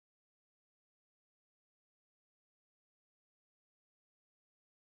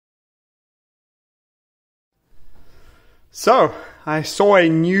So, I saw a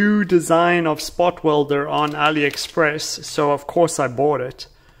new design of spot welder on AliExpress, so of course I bought it.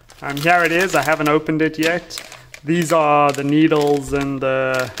 Here it is, I haven't opened it yet. These are the needles and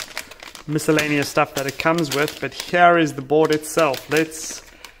the miscellaneous stuff that it comes with, but here is the board itself. Let's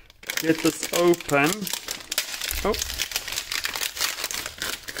get this open. Oh.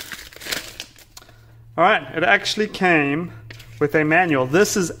 Alright, it actually came with a manual.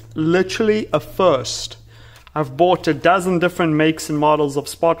 This is literally a first. I've bought a dozen different makes and models of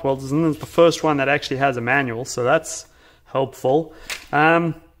spot welders, and this is the first one that actually has a manual, so that's helpful.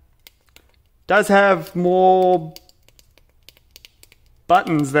 Does have more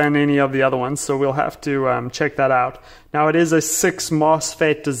buttons than any of the other ones, so we'll have to check that out. Now it is a 6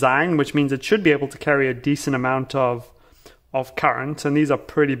 MOSFET design, which means it should be able to carry a decent amount of current, and these are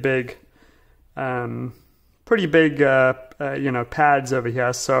pretty big you know, pads over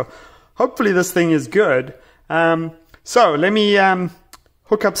here, so hopefully this thing is good. So let me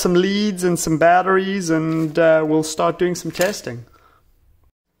hook up some leads and some batteries, and we'll start doing some testing.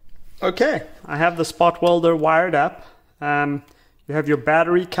 Okay, I have the spot welder wired up. You have your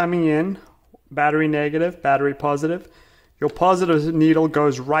battery coming in, battery negative, battery positive. Your positive needle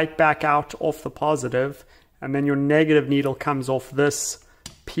goes right back out off the positive, and then your negative needle comes off this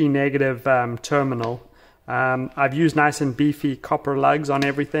P negative terminal. I've used nice and beefy copper lugs on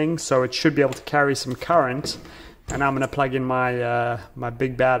everything, so it should be able to carry some current. And I'm going to plug in my my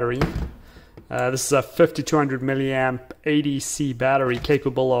big battery. This is a 5200 milliamp ADC battery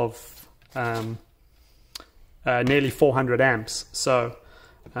capable of nearly 400 amps. So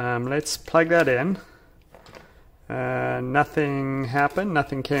let's plug that in. Nothing happened,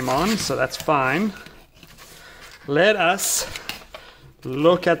 nothing came on, so that's fine. Let us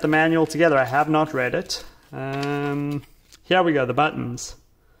look at the manual together. I have not read it. Here we go, the buttons.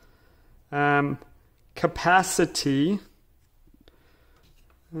 Capacity.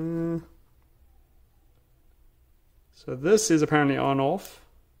 So this is apparently on off.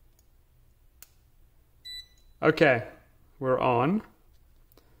 Okay, we're on.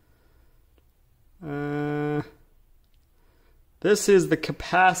 This is the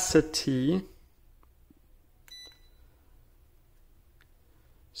capacity.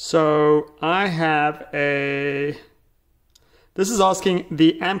 So I have a, this is asking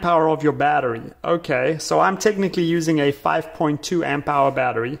the amp hour of your battery. Okay, so I'm technically using a 5.2 amp hour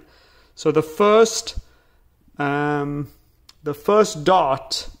battery. So the first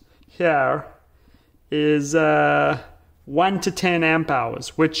dot here is 1 to 10 amp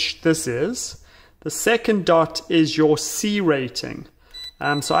hours, which this is. The second dot is your C rating.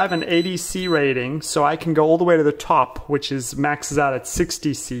 So I have an 80 C rating, so I can go all the way to the top, which is maxes out at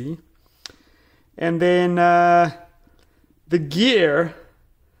 60 C. And then the gear,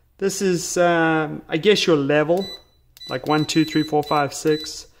 this is, I guess your level, like 1, 2, 3, 4, 5,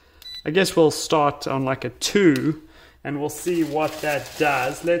 6. I guess we'll start on like a 2, and we'll see what that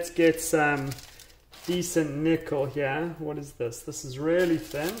does. Let's get some decent nickel here. What is this? This is really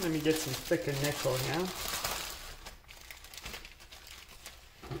thin. Let me get some thicker nickel here.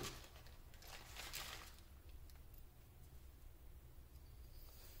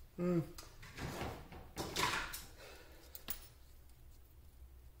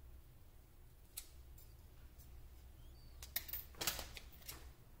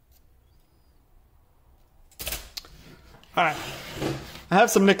 Alright, I have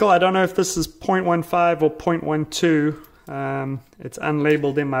some nickel. I don't know if this is 0.15 or 0.12. It's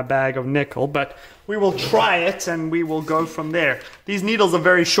unlabeled in my bag of nickel, but we will try it and we will go from there. These needles are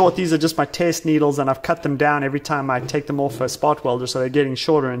very short. These are just my test needles, and I've cut them down every time I take them off a spot welder, so they're getting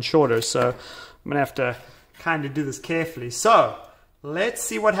shorter and shorter. So I'm going to have to kind of do this carefully. So let's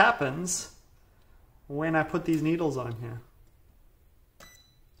see what happens when I put these needles on here.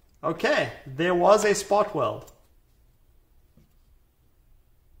 Okay, there was a spot weld.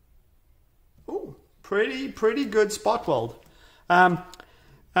 Ooh, pretty good spot weld.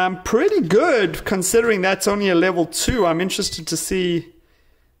 Pretty good considering that's only a level 2. I'm interested to see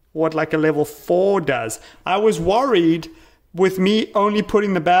what like a level 4 does. I was worried with me only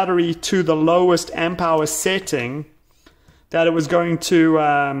putting the battery to the lowest amp hour setting that it was going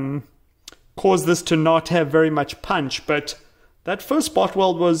to cause this to not have very much punch, but that first spot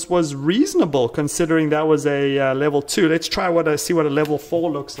weld was reasonable considering that was a level 2. Let's try see what a level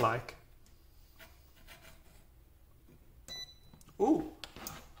 4 looks like. Ooh,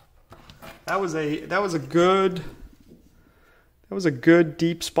 that was a good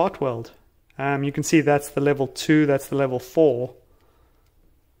deep spot weld. You can see that's the level 2, that's the level 4.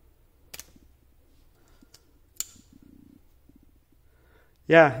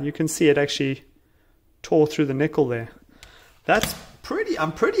 Yeah, you can see it actually tore through the nickel there.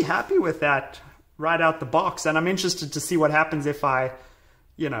 I'm pretty happy with that right out the box, and I'm interested to see what happens if I,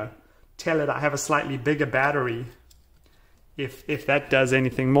 you know, tell it I have a slightly bigger battery. If that does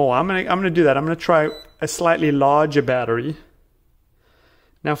anything more. I'm gonna do that. I'm gonna try a slightly larger battery.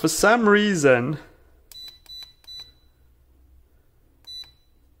 Now for some reason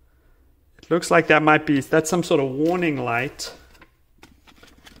it looks like that's some sort of warning light.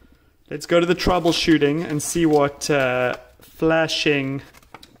 Let's go to the troubleshooting and see what flashing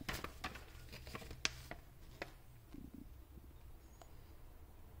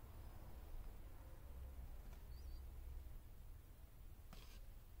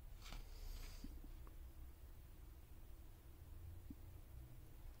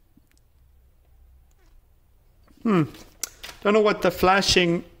Don't know what the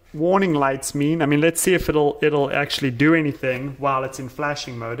flashing warning lights mean. I mean, let's see if it'll actually do anything while it's in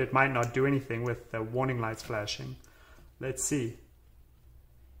flashing mode. It might not do anything with the warning lights flashing. Let's see.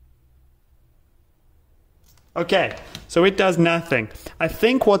 Okay, so it does nothing. I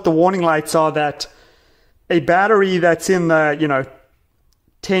think what the warning lights are that a battery that's in the, you know,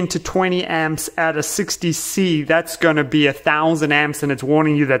 10 to 20 amps at a 60C, that's going to be 1,000 amps, and it's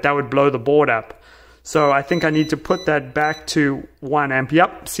warning you that would blow the board up. So I think I need to put that back to 1 amp.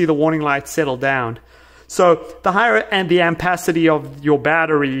 Yep, see the warning light settle down. So the higher and the ampacity of your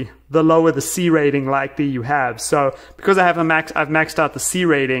battery, the lower the C rating likely you have. So because I've maxed out the C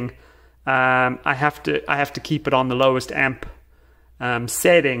rating, I have to keep it on the lowest amp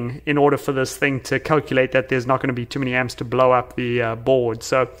setting in order for this thing to calculate that there's not going to be too many amps to blow up the board.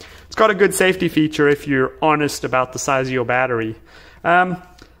 So it's got a good safety feature if you're honest about the size of your battery. I'm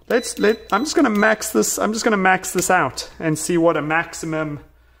just going to max this. I'm just going to max this out and see what a maximum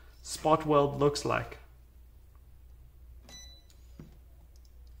spot weld looks like.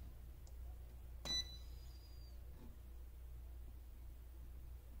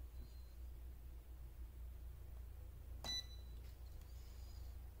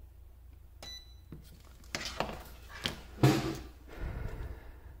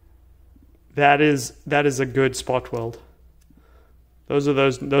 That is a good spot weld. Those are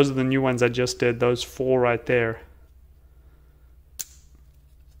the new ones I just did. Those 4 right there.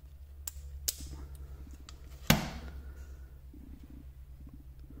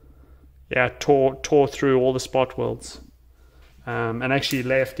 Yeah, tore through all the spot welds, and actually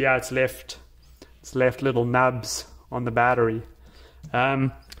left. Yeah, it's left little nubs on the battery.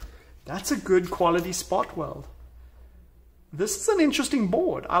 That's a good quality spot weld. This is an interesting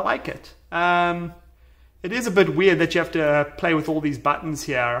board. I like it. It is a bit weird that you have to play with all these buttons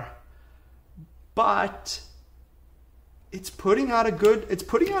here, but it's putting out a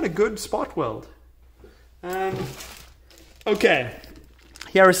good spot weld. Okay,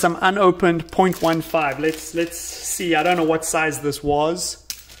 here is some unopened 0.15. Let's see. I don't know what size this was,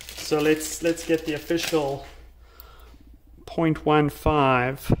 so let's get the official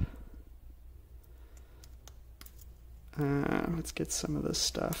 0.15. Let's get some of this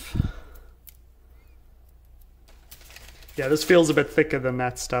stuff. Yeah, this feels a bit thicker than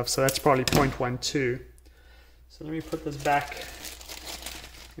that stuff, so that's probably 0.12. So let me put this back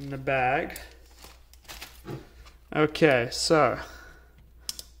in the bag. Okay, so,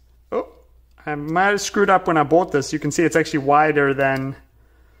 oh, I might have screwed up when I bought this. You can see it's actually wider than,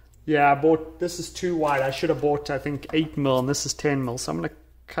 yeah, this is too wide. I should have bought, I think, 8 mil, and this is 10 mil. So I'm going to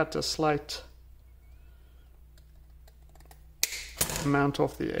cut a slight amount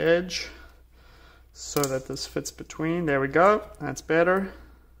off the edge so that this fits between. There we go. That's better.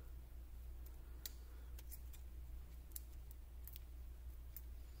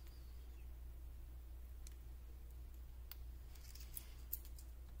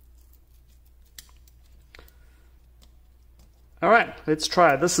 All right, let's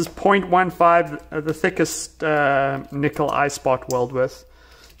try it. This is 0.15, the thickest nickel I spot weld with.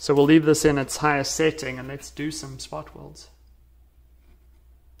 So we'll leave this in its highest setting and let's do some spot welds.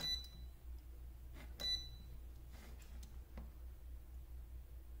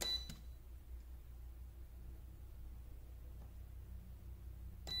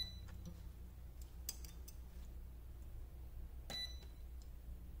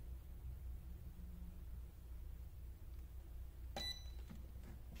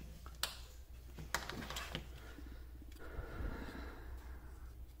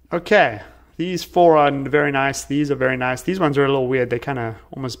 Okay, these 4 are very nice. These are very nice. These ones are a little weird. They kind of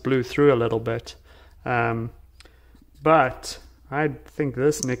almost blew through a little bit. But I think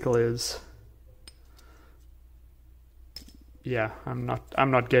this nickel is, yeah, I'm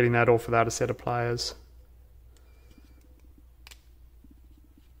not getting that off without a set of pliers.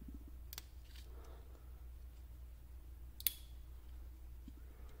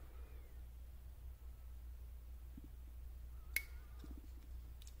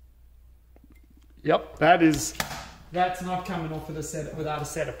 Yep, that's not coming off with without a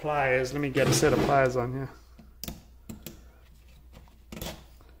set of pliers. Let me get a set of pliers on here.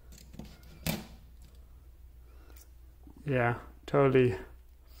 Yeah, totally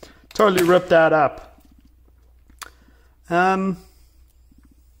ripped that up.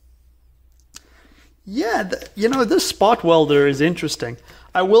 Yeah, this spot welder is interesting.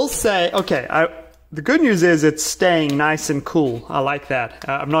 I will say, okay, the good news is it's staying nice and cool. I like that.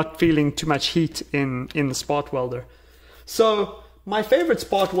 I'm not feeling too much heat in the spot welder. So my favorite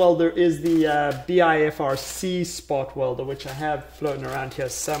spot welder is the BIFRC spot welder, which I have floating around here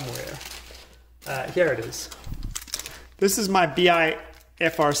somewhere. Here it is. This is my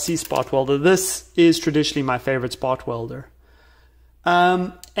BIFRC spot welder. This is traditionally my favorite spot welder.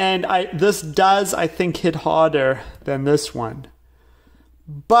 And this does, I think, hit harder than this one.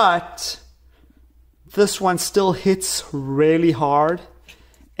 But this one still hits really hard.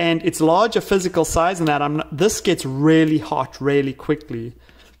 And it's larger physical size than that. This gets really hot really quickly.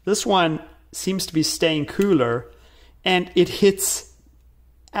 This one seems to be staying cooler. And it hits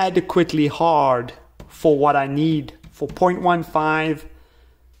adequately hard for what I need. For 0.15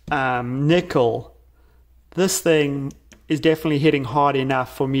 nickel, this thing is definitely hitting hard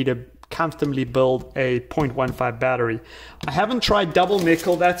enough for me to comfortably build a 0.15 battery. I haven't tried double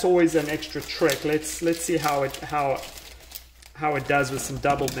nickel. That's always an extra trick. Let's see how it does with some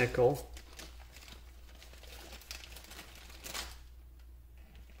double nickel.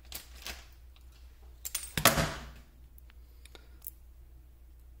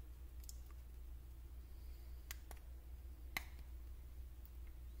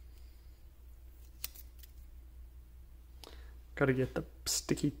 Got to get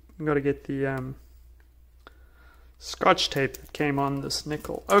the Scotch tape that came on this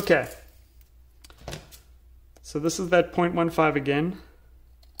nickel. Okay. So this is that 0.15 again.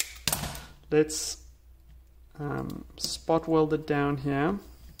 Let's spot weld it down here.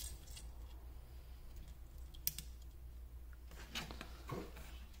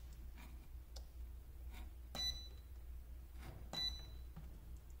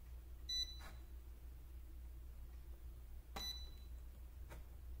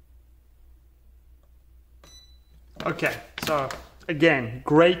 Okay, so again,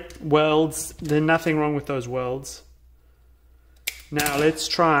 great welds. There's nothing wrong with those welds. Now let's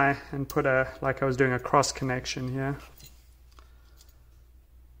try and put like I was doing, a cross connection here.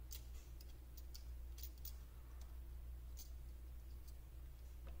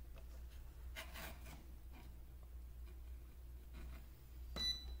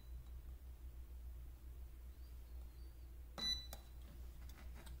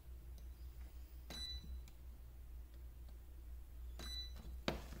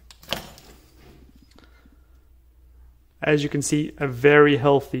 As you can see, a very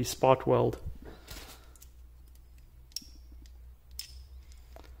healthy spot weld.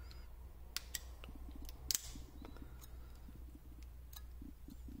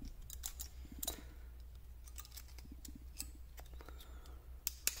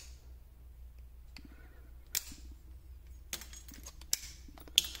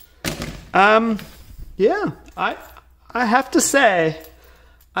 Yeah, I have to say,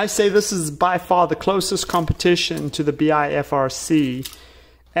 I say this is by far the closest competition to the BIFRC,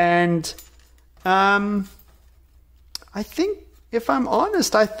 and I think, if I'm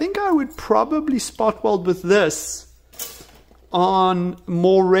honest, I think I would probably spot weld with this on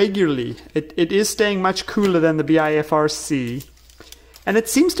more regularly. It is staying much cooler than the BIFRC, and it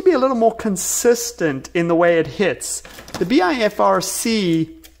seems to be a little more consistent in the way it hits. The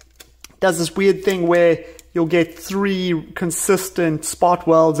BIFRC does this weird thing where you'll get 3 consistent spot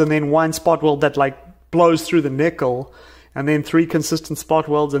welds and then 1 spot weld that like blows through the nickel, and then 3 consistent spot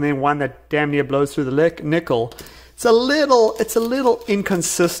welds and then 1 that damn near blows through the nickel. It's a little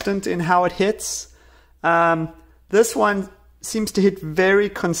inconsistent in how it hits. This one seems to hit very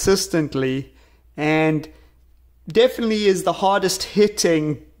consistently and definitely is the hardest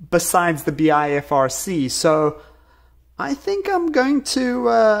hitting besides the BIFRC. So I think I'm going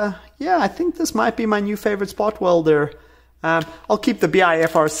to, yeah, I think this might be my new favorite spot welder. I'll keep the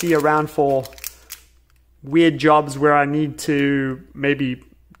BIFRC around for weird jobs where I need to maybe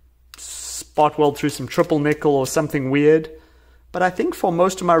spot weld through some triple nickel or something weird. But I think for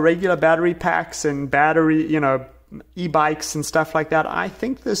most of my regular battery packs and battery, e-bikes and stuff like that, I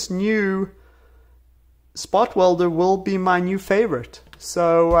think this new spot welder will be my new favorite.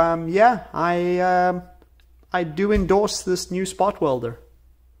 So yeah, I do endorse this new spot welder.